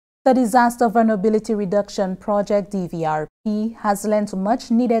The Disaster Vulnerability Reduction Project DVRP has lent much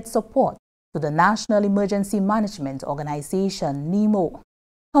needed support to the National Emergency Management Organization NEMO.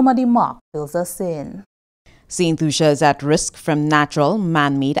 Comedy Mark fills us in. St. Lucia is at risk from natural,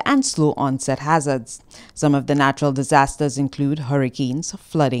 man-made and slow onset hazards. Some of the natural disasters include hurricanes,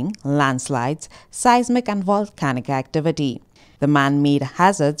 flooding, landslides, seismic and volcanic activity. The man-made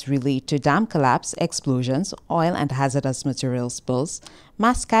hazards relate to dam collapse, explosions, oil and hazardous material spills,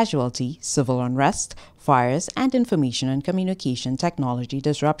 mass casualty, civil unrest, fires, and information and communication technology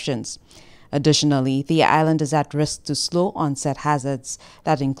disruptions. Additionally, the island is at risk to slow onset hazards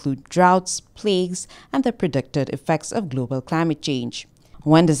that include droughts, plagues, and the predicted effects of global climate change.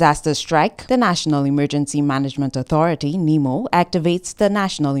 When disasters strike, the National Emergency Management Authority, NEMO, activates the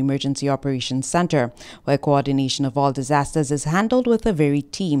National Emergency Operations Center, where coordination of all disasters is handled with a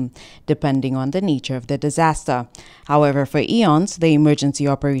varied team, depending on the nature of the disaster. However, for eons, the Emergency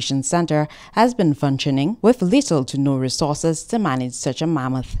Operations Center has been functioning with little to no resources to manage such a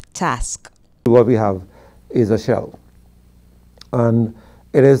mammoth task. What we have is a shell, and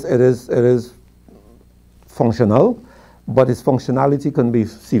it is functional, but its functionality can be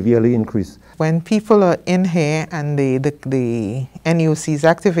severely increased. When people are in here and the NEOC is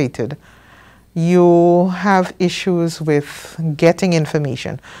activated, you have issues with getting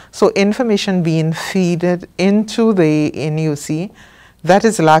information. So information being fed into the NEOC, that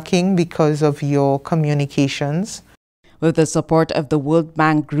is lacking because of your communications. With the support of the World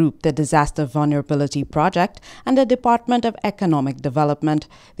Bank Group, the Disaster Vulnerability Project, and the Department of Economic Development,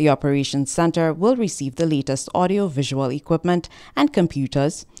 the Operations Center will receive the latest audio-visual equipment and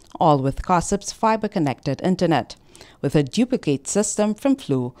computers, all with COSIP's fiber-connected internet, with a duplicate system from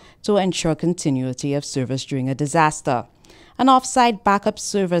Flow to ensure continuity of service during a disaster. An off-site backup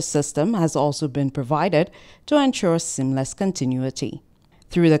server system has also been provided to ensure seamless continuity.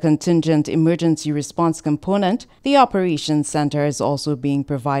 Through the Contingent Emergency Response component, the Operations Center is also being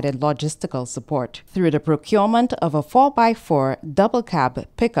provided logistical support through the procurement of a 4x4 double cab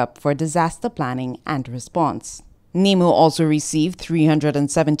pickup for disaster planning and response. NEMO also received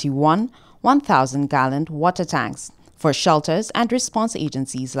 371 1,000-gallon water tanks for shelters and response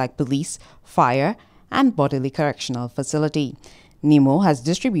agencies like police, fire, and bodily correctional facility. NEMO has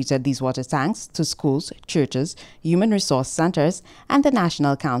distributed these water tanks to schools, churches, human resource centers, and the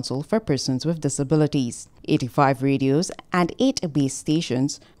National Council for Persons with Disabilities. 85 radios and 8 base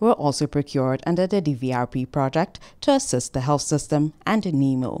stations were also procured under the DVRP project to assist the health system and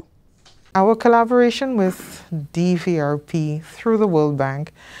NEMO. Our collaboration with DVRP through the World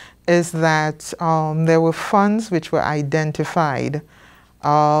Bank is that there were funds which were identified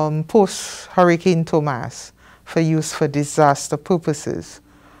post-Hurricane Thomas for use for disaster purposes.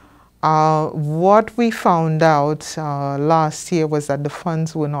 What we found out last year was that the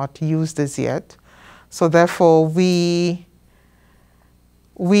funds were not used as yet. So therefore we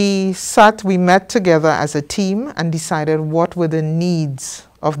met together as a team and decided what were the needs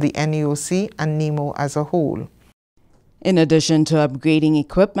of the NEOC and NEMO as a whole. In addition to upgrading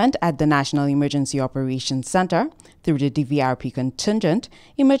equipment at the National Emergency Operations Center through the DVRP Contingent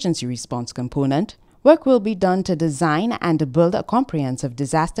Emergency Response component, work will be done to design and build a comprehensive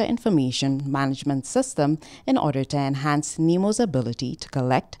disaster information management system in order to enhance NEMO's ability to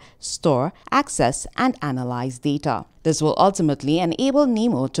collect, store, access, and analyze data. This will ultimately enable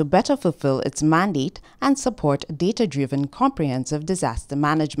NEMO to better fulfill its mandate and support data-driven comprehensive disaster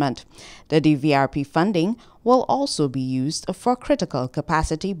management. The DVRP funding will also be used for critical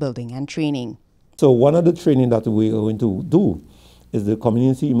capacity building and training. So one of the training that we're going to do is the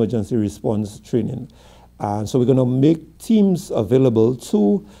community emergency response training. And so we're going to make teams available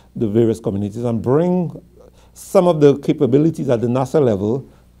to the various communities and bring some of the capabilities at the national level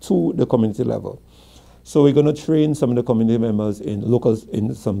to the community level. So we're going to train some of the community members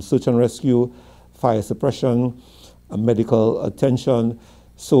in some search and rescue, fire suppression, medical attention.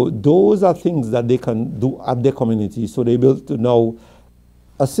 So those are things that they can do at their community, so they're able to now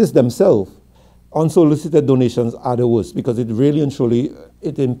assist themselves. Unsolicited donations are the worst because it really and truly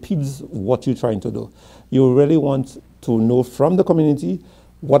it impedes what you're trying to do. You really want to know from the community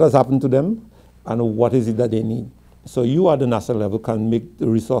what has happened to them and what is it that they need. So you at the national level can make the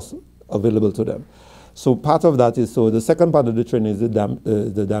resource available to them. So part of that is, so the second part of the training is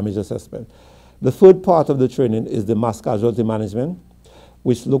the damage assessment. The third part of the training is the mass casualty management,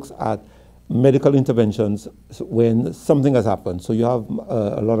 which looks at medical interventions when something has happened. So you have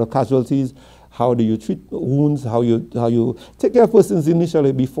a lot of casualties. How do you treat wounds? How you take care of persons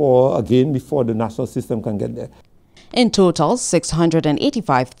initially before the national system can get there. In total,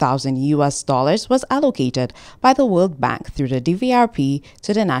 $685,000 was allocated by the World Bank through the DVRP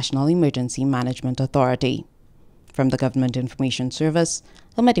to the National Emergency Management Authority. From the Government Information Service,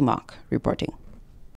 Mark reporting.